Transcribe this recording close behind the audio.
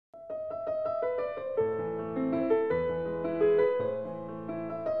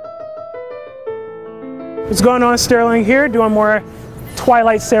What's going on? Sterling here, doing more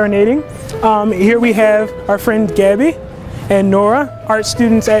Twilight serenading. Here we have our friend Gabby and Nora, art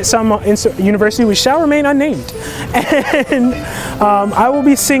students at some university which shall remain unnamed. And I will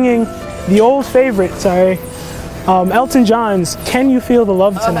be singing the old favorite, Elton John's "Can You Feel the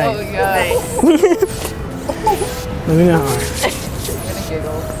Love Tonight?" Oh, God. Let me know.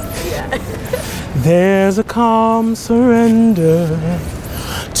 There's a calm surrender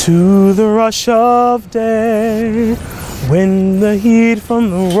to the rush of day, when the heat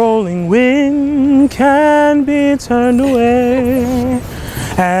from the rolling wind can be turned away.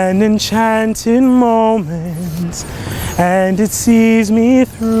 An enchanted moment, and it sees me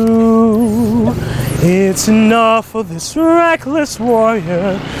through. It's enough for this reckless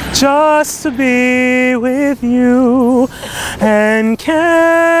warrior just to be with you. And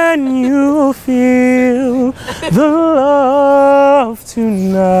can you feel the love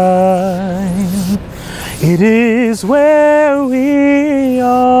tonight? It is where we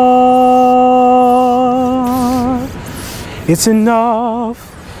are. It's enough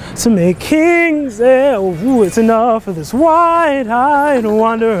to make kings, it's enough for this wide-eyed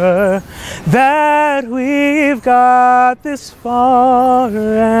wanderer that we've got this far.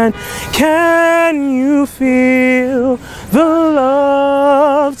 And can you feel the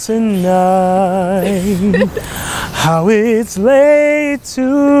love tonight? How it's laid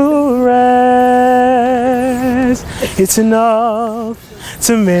to rest. It's enough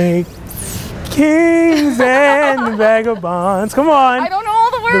to make kings and vagabonds. Come on. I don't know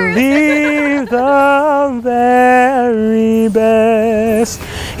all the words. Believe the very best.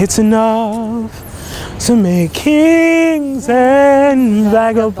 It's enough to make kings and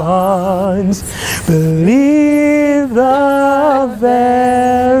vagabonds believe the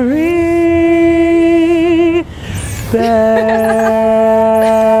very best.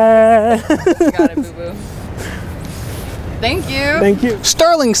 Got it, boo-boo. Thank you. Thank you.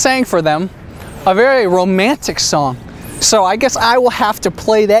 Sterling sang for them a very romantic song. So I guess I will have to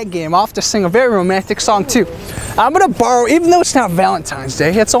play that game. I'll have to sing a very romantic song too. I'm gonna borrow, even though it's not Valentine's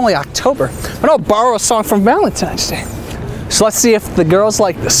Day, it's only October, but I'll borrow a song from Valentine's Day. So let's see if the girls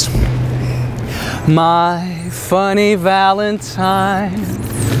like this. My funny Valentine,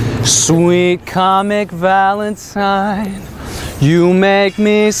 sweet comic Valentine, you make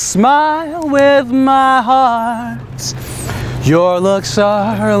me smile with my heart. Your looks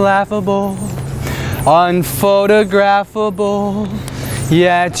are laughable, unphotographable,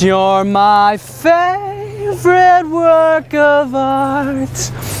 yet you're my favorite work of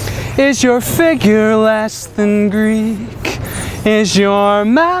art. Is your figure less than Greek? Is your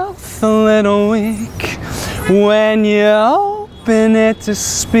mouth a little weak when you open it to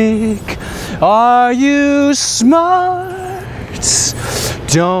speak? Are you smart?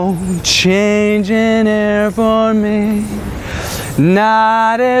 Don't change an air for me.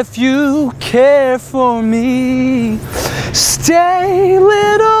 Not if you care for me. Stay,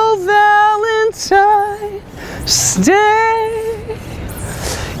 little Valentine, stay.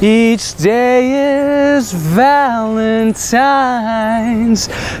 Each day is Valentine's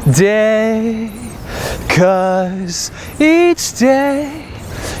Day, 'cause each day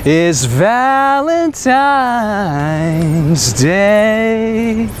is Valentine's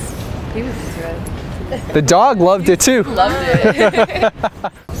Day. The dog loved it too. Loved it.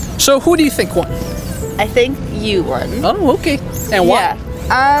 So who do you think won? I think you won. Oh, okay. And why? Yeah.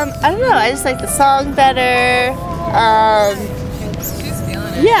 I don't know. I just like the song better.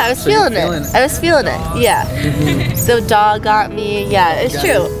 Yeah, I was feeling it. I was feeling it. Yeah. The dog got me. Yeah, it's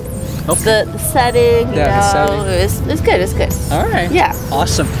true. Okay. The setting, you know, the setting. It was good. It's good. All right. Yeah.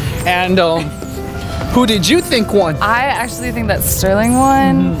 Awesome. And who did you think won? I actually think that Sterling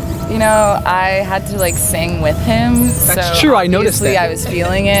won. You know, I had to like sing with him. That's true, I noticed that. I was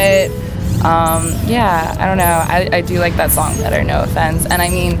feeling it. Yeah, I don't know. I do like that song better, no offense. And I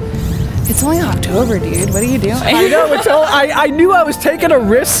mean, it's only October, dude. What are you doing? I know, I knew I was taking a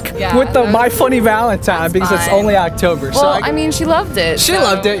risk with the My Funny Valentine because it's only October. Well, so I mean, she loved it. She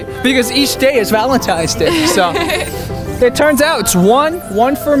loved it because each day is Valentine's Day. So it turns out it's one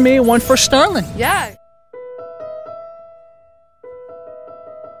for me, one for Sterling. Yeah.